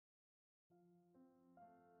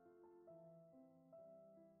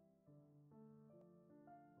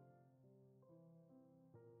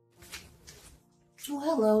Well,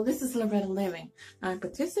 hello, this is Loretta Living. I'm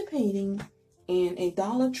participating in a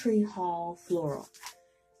Dollar Tree haul floral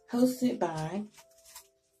hosted by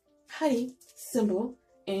Heidi, Sonboul,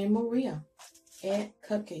 and Maria at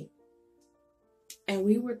Cupcake. And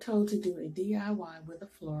we were told to do a DIY with a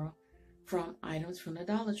floral from items from the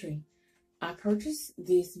Dollar Tree. I purchased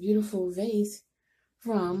this beautiful vase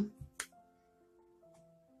from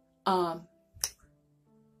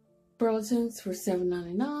Burlington's for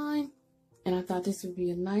 $7.99. And I thought this would be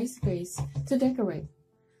a nice vase to decorate.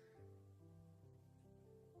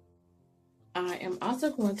 I am also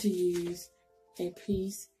going to use a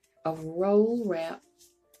piece of roll wrap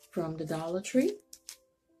from the Dollar Tree,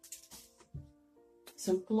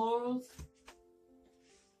 some florals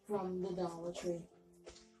from the Dollar Tree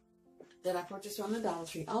that I purchased from the Dollar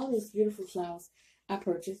Tree. All these beautiful flowers I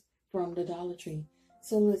purchased from the Dollar Tree.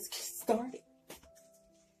 So let's get started.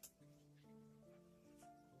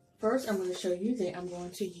 First, I'm going to show you that I'm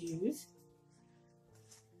going to use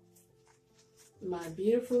my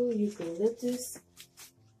beautiful eucalyptus.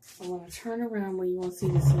 I want to turn around where you won't see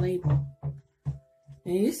this label.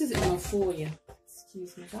 And this is in my foyer.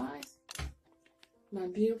 Excuse me, guys. My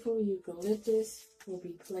beautiful eucalyptus will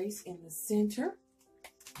be placed in the center.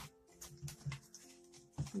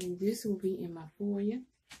 And this will be in my foyer.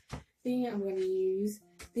 Then I'm going to use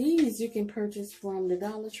these you can purchase from the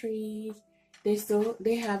Dollar Tree. They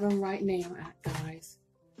have them right now, guys.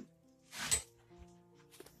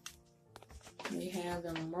 They have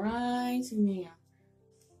them right now.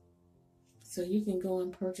 So you can go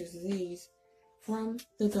and purchase these from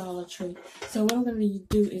the Dollar Tree. So what I'm going to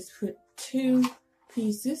do is put 2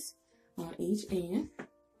 pieces on each end.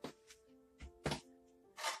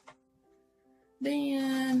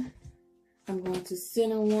 Then I'm going to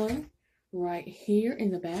center one right here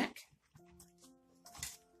in the back.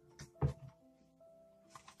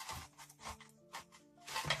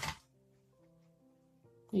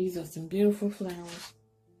 These are some beautiful flowers.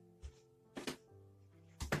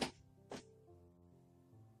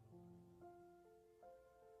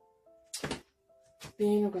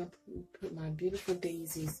 Then I'm going to put my beautiful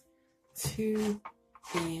daisies 2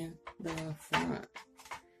 in the front.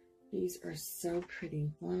 These are so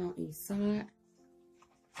pretty. 1 on each side.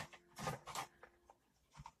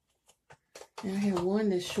 And I have one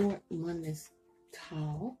that's short and one that's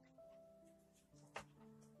tall.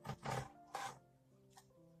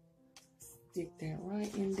 Stick that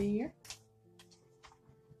right in there.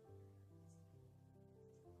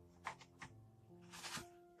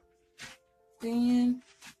 Then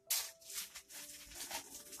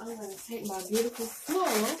I'm going to take my beautiful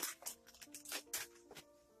floral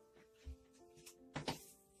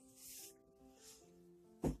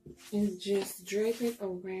and just drape it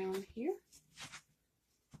around here.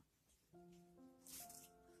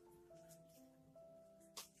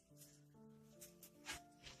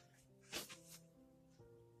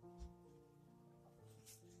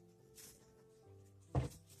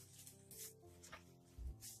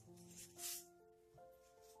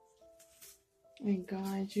 And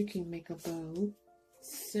guys, you can make a bow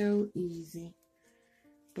so easy.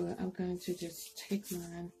 But I'm going to just take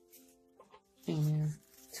mine and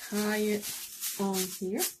tie it on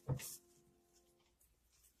here.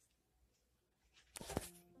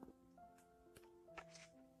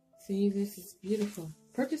 See, this is beautiful.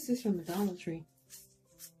 Purchase this from the Dollar Tree.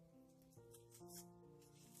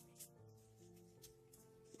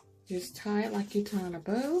 Just tie it like you're tying a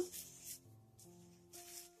bow.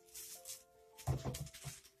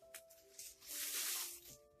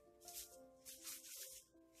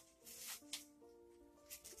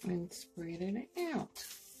 And spread it out.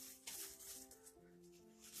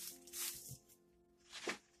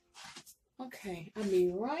 Okay, I'll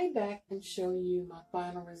be right back and show you my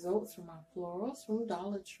final results from my florals from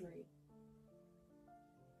Dollar Tree.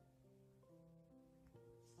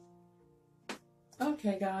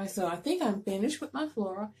 Okay guys, so I think I'm finished with my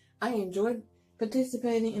floral. I enjoyed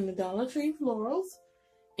participating in the Dollar Tree florals.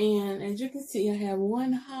 And as you can see, I have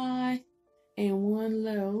 1 high and 1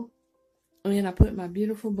 low. And then I put my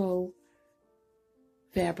beautiful bow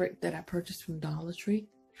fabric that I purchased from Dollar Tree.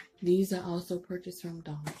 These I also purchased from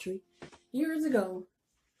Dollar Tree years ago.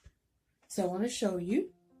 So I want to show you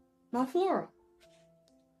my floral.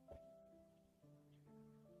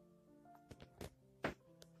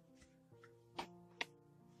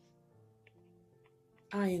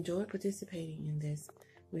 I enjoyed participating in this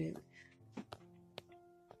with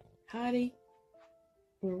Heidi,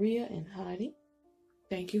 Maria, and Heidi.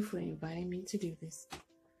 Thank you for inviting me to do this.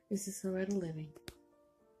 This is Loretta Living.